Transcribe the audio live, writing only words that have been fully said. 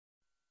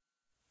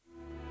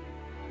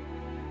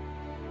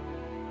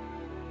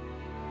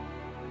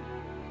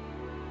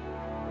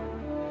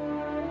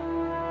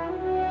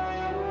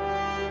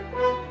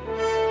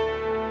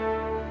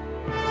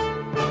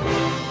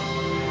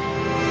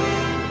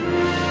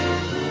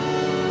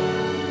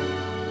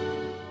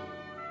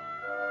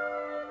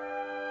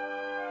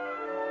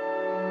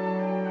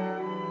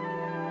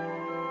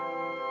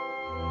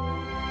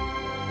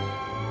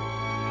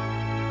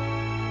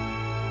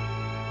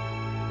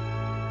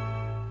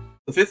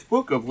The 5th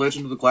book of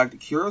Legend of the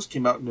Galactic Heroes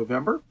came out in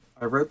November.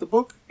 I read the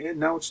book, and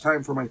now it's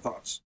time for my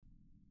thoughts.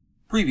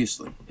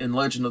 Previously, in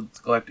Legend of the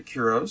Galactic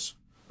Heroes,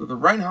 with the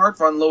Reinhard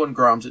von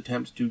Lohengramm's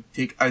attempt to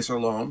take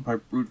Iserlohn by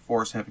brute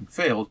force having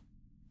failed,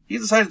 he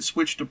decided to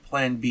switch to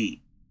Plan B,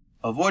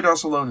 avoid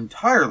Iserlohn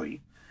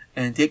entirely,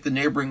 and take the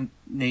neighboring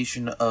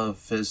nation of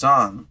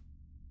Fezzan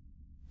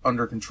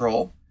under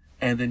control,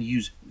 and then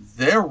use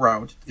their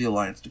route to the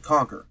Alliance to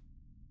conquer.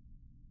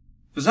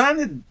 Fezzan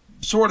had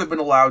sort of been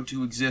allowed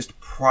to exist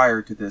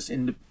prior to this,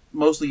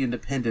 mostly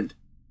independent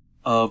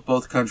of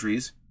both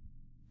countries,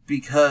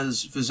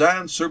 because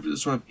Fezzan served as a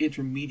sort of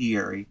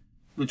intermediary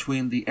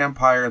between the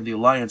Empire and the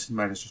Alliance in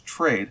matters of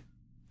trade,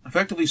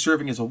 effectively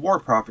serving as a war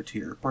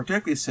profiteer,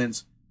 particularly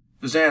since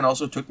Fezzan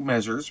also took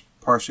measures,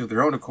 partially of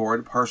their own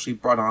accord, partially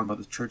brought on by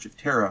the Church of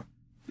Terra,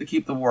 to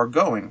keep the war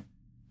going,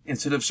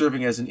 instead of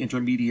serving as an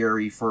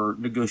intermediary for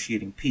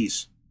negotiating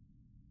peace.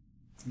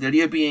 The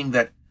idea being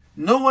that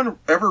no one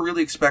ever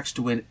really expects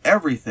to win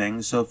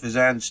everything, so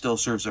Fezzan still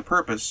serves a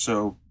purpose,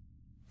 so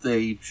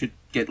they should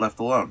get left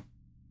alone.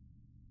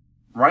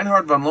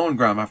 Reinhard von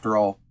Lohengramm, after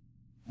all,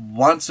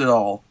 wants it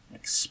all,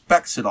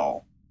 expects it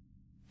all,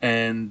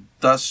 and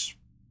thus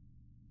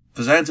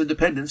Fezzan's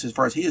independence, as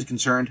far as he is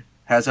concerned,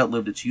 has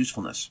outlived its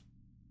usefulness.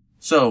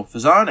 So,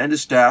 Fezzan and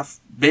his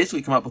staff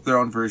basically come up with their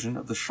own version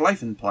of the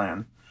Schleifen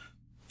plan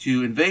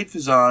to invade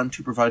Fezzan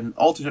to provide an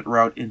alternate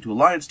route into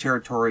Alliance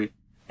territory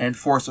and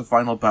force a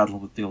final battle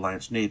with the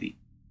Alliance Navy.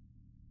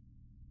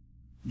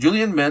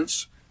 Julian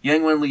Mintz,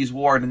 Yang Wenli's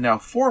ward and now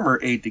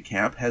former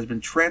aide-de-camp, has been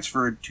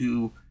transferred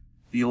to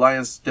the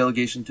Alliance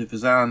delegation to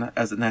Fezzan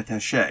as an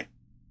attaché.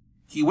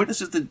 He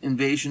witnesses the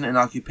invasion and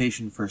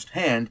occupation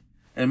firsthand,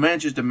 and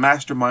manages to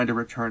mastermind a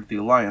return to the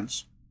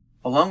Alliance,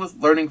 along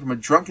with learning from a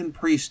drunken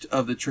priest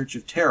of the Church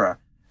of Terra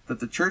that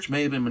the Church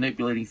may have been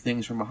manipulating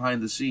things from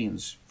behind the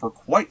scenes for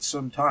quite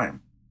some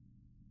time.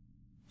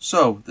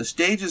 So, the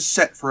stage is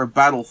set for a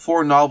battle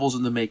 4 novels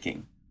in the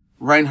making.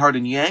 Reinhard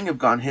and Yang have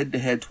gone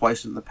head-to-head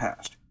twice in the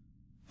past.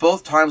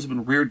 Both times have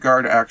been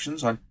rearguard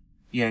actions on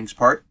Yang's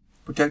part,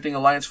 protecting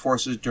Alliance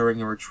forces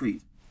during a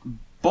retreat.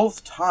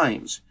 Both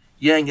times,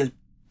 Yang has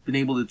been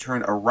able to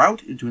turn a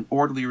rout into an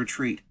orderly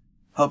retreat,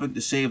 helping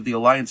to save the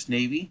Alliance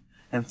Navy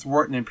and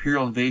thwart an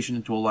Imperial invasion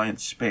into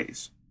Alliance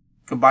space.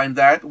 Combine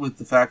that with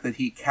the fact that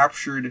he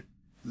captured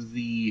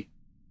the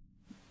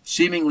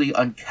seemingly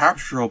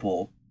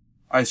uncapturable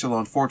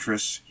Iserlohn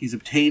fortress, he's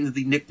obtained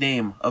the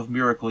nickname of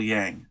Miracle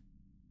Yang.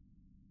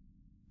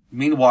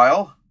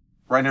 Meanwhile,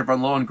 Reinhard von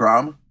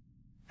Lohengramm,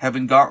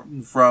 having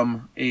gotten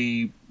from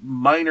a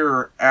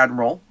minor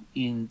admiral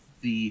in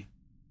the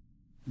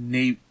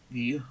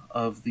Navy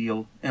of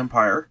the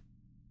Empire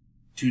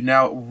to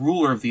now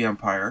ruler of the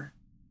Empire,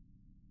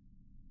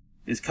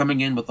 is coming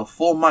in with the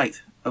full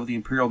might of the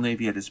Imperial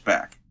Navy at his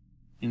back,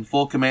 in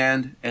full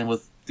command and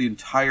with the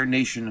entire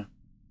nation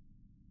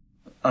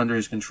under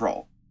his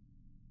control.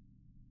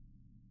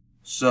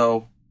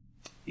 So,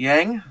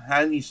 Yang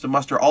needs to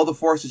muster all the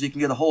forces he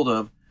can get a hold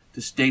of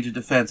to stage a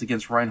defense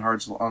against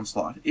Reinhard's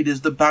onslaught. It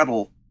is the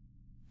battle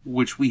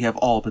which we have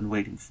all been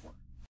waiting for.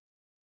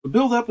 The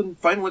build-up and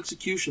final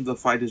execution of the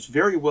fight is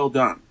very well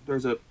done.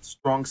 There's a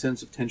strong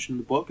sense of tension in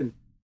the book, and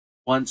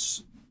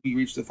once we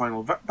reach the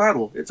final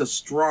battle, it's a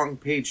strong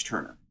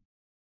page-turner.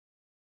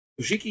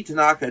 Yoshiki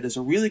Tanaka does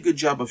a really good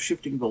job of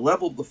shifting the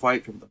level of the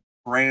fight from the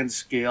grand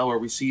scale, where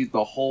we see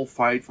the whole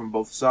fight from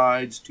both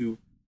sides, to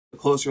the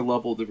closer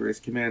level of the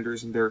various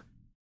commanders and their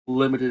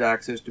limited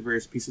access to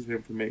various pieces of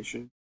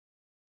information.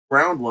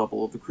 Ground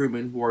level of the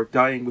crewmen who are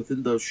dying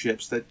within those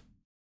ships,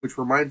 which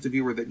reminds the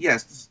viewer that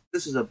yes,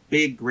 this is a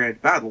big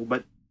grand battle,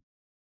 but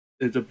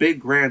it's a big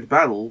grand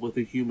battle with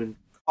a human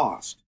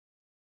cost.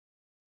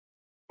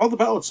 While the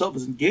battle itself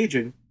is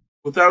engaging,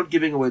 without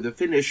giving away the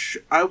finish,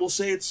 I will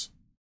say it's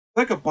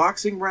like a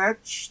boxing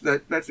match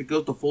that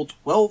goes the full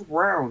 12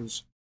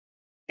 rounds,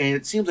 and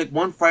it seems like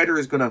one fighter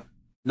is going to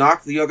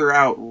knock the other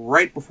out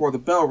right before the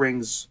bell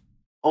rings,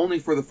 only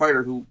for the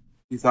fighter who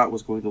we thought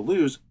was going to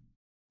lose to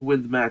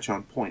win the match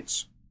on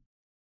points.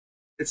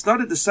 It's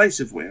not a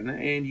decisive win,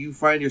 and you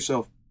find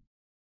yourself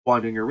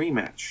wanting a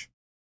rematch.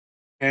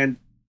 And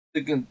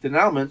the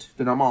denouement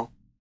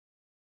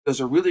does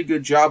a really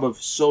good job of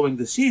sowing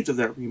the seeds of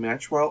that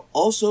rematch, while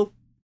also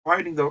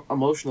providing the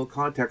emotional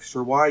context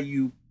for why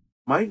you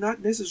might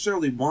not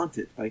necessarily want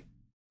it, by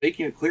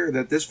making it clear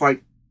that this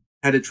fight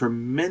had a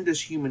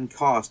tremendous human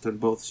cost on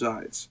both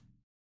sides.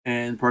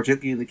 And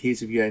particularly in the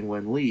case of Yang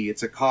Wenli,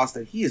 it's a cost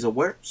that he is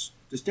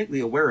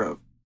distinctly aware of,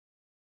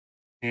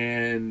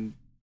 and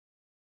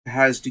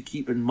has to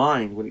keep in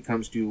mind when it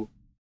comes to,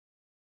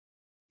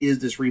 is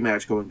this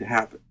rematch going to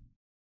happen?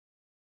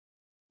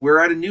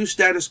 We're at a new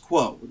status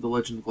quo with the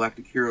Legend of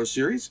Galactic Heroes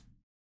series,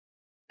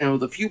 and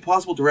with a few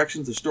possible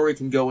directions the story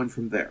can go in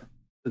from there.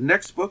 The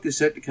next book is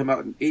set to come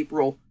out in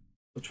April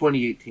of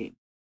 2018.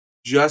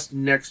 Just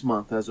next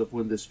month as of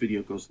when this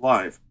video goes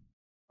live.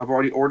 I've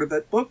already ordered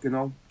that book, and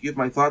I'll give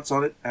my thoughts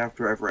on it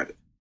after I've read it.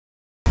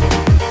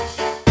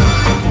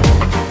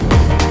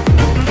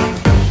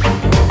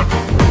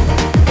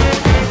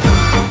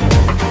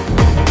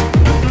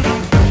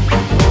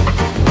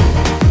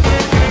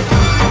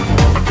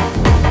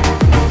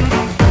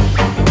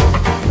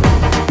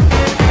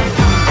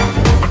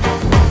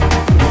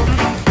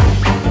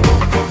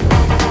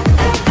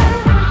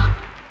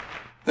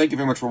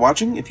 very much for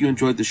watching. If you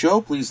enjoyed the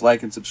show, please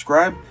like and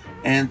subscribe,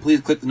 and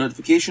please click the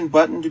notification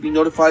button to be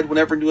notified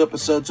whenever new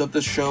episodes of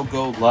the show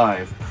go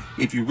live.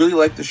 If you really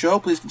like the show,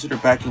 please consider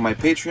backing my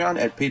Patreon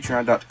at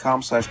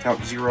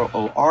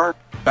patreon.com/count0or.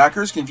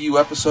 Backers can view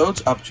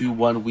episodes up to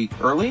 1 week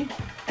early,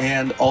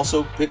 and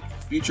also pick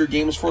future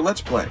games for Let's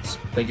Plays.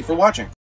 Thank you for watching.